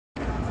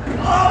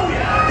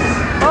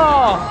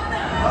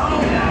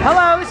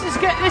Hello, this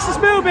is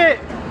Moobit,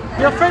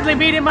 your friendly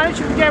media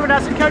manager from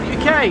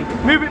Gamecube,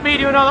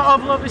 Moobitmedia and all that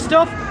other lovely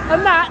stuff.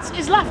 And that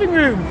is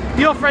LaughingRoom,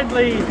 your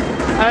friendly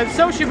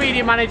social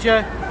media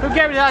manager from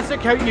Gamecube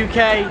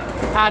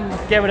and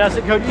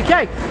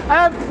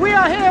Gamecube. We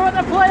are here at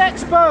the Play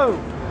Expo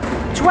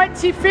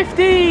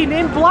 2015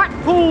 in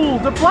Blackpool.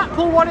 The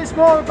Blackpool one is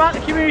more about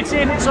the community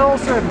and it's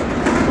awesome.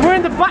 We're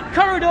in the back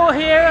corridor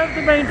here of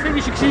the main thing,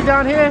 as you can see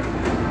down here.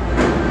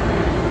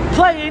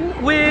 Playing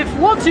with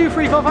 1, 2,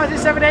 3, 4, 5,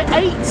 6, 7,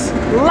 8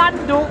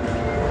 land up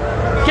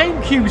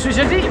Gamecubes, which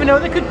I didn't even know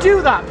they could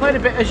do that. Playing a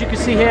bit, as you can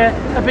see here,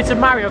 a bit of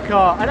Mario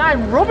Kart, and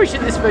I'm rubbish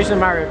at this version of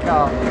Mario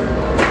Kart.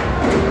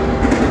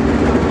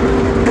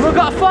 And we've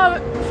got a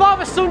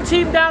father-son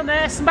team down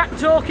there, smack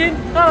talking.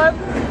 Hello.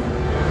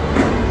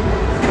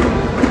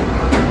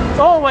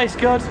 Always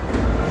good.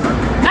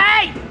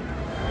 Hey!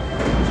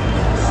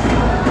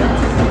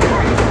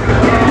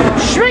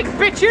 Shrink,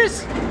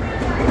 bitches!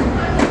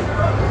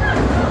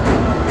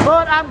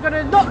 But I'm going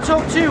to not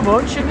talk too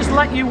much and just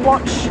let you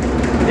watch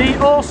the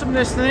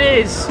awesomeness that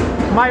is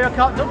Mario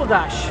Kart Double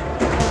Dash.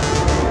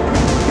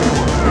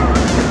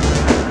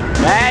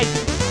 Hey!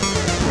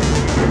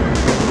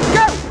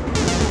 Go!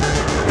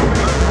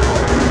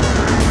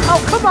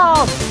 Oh, come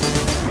on!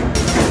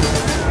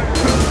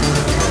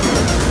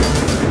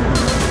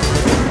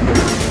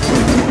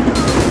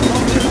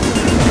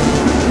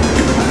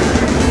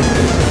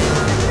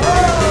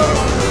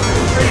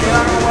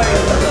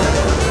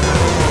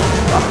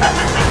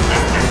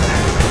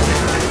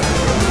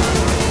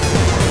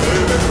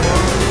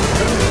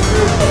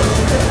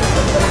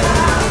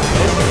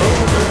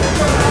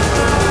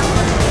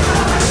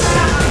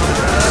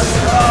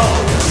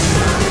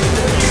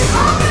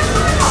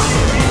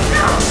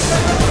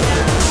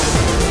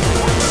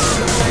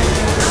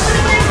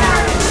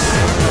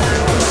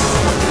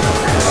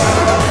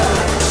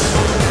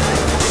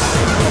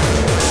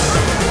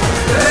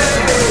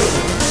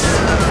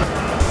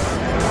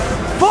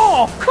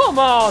 Come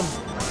on!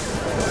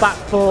 Back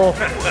 4.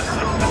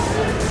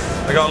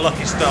 I got a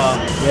lucky star.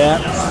 Yeah.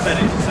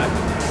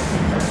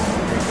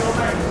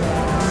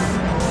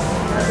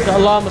 Got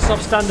a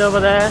Lamasoft stand over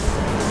there.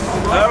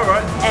 Oh,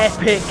 right.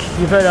 Epic.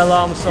 You've heard of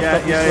Lamasoft,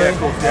 obviously. Yeah, of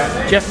course,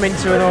 yeah. Jeff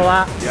Minter and all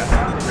that. Yeah.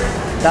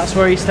 That's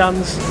where he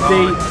stands.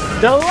 Right.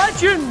 The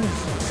legend!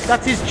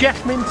 That is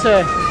Jeff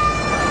Minter.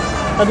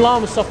 And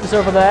Lamasoft is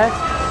over there.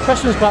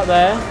 Preston's back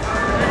there.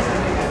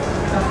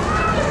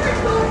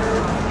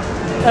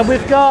 And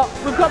we've got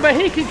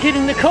Mohican Kid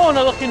in the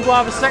corner looking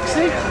rather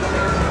sexy.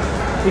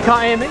 You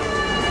can't hear me.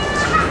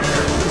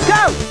 Let's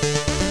go!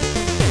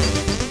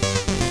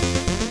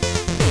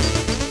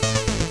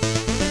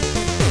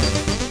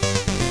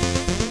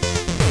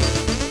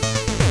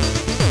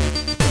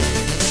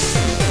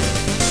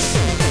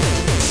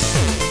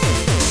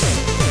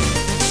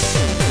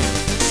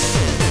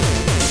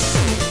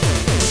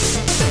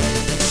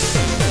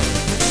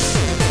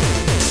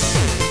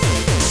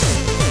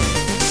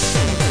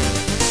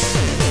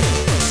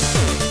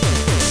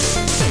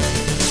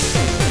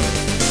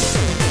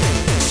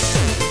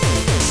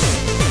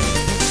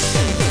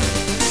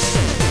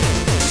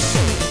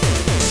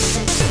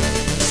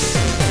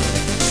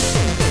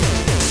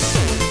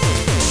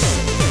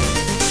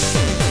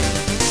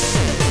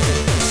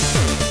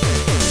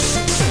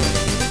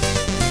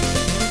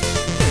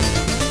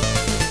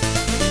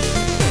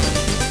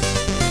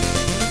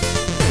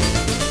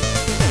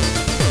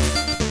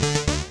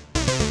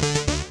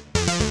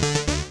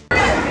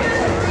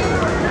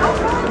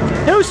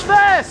 Who's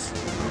first?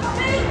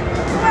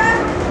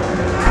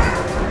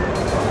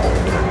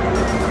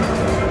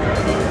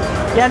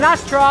 Yeah,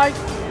 nice try.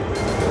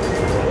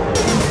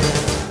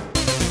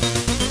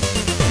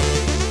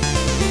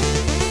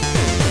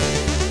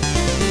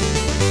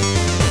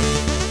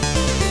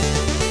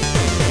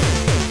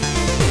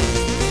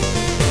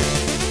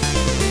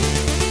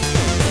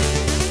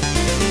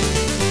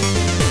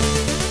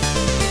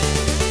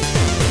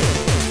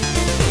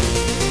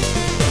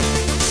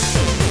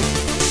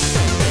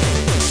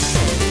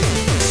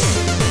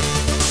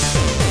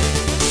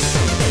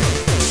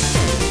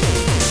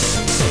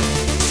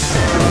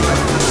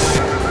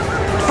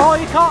 Oh,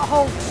 you can't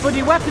hold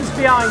bloody weapons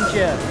behind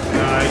you.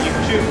 You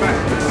can shoot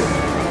backwards.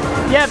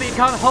 Yeah, but you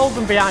can't hold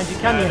them behind you,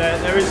 can you?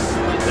 There is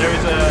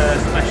a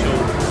special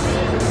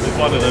with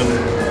one of them,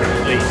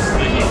 at least,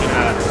 that you can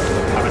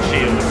have a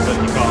shield, but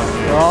you can't do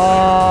it.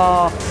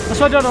 Oh, that's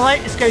what I done on the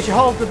latest game. You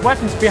hold the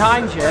weapons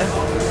behind you,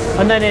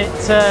 and then it.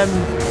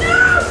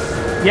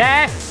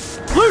 Yes,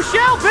 blue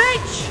shell,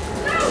 bitch.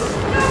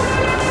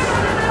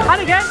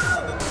 And again.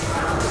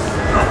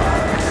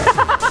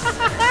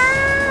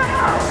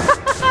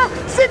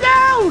 Sit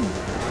down!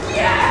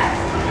 Yes!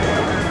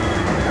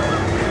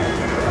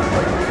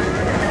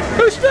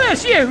 Who's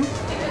first? You?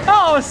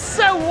 Oh,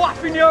 so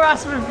whapping your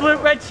ass with blue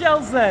red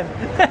shells then.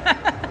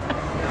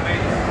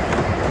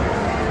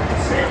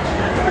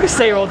 I could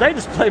stay here all day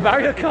just play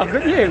Mario Kart,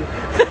 couldn't you?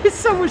 It's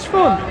so much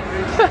fun.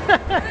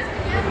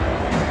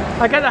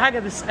 I get the hang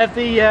of the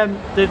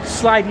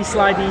slidiness.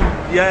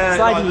 Yeah,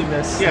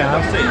 slidiness. Yeah,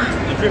 that's it.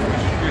 The drift is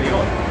just really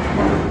odd.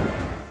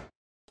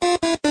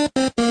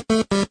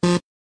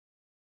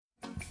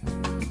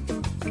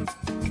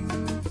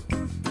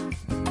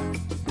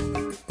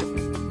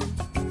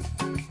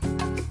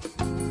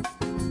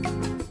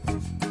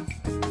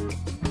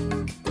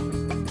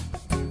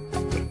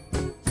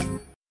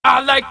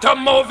 I like to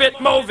move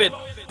it,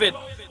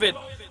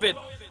 bit.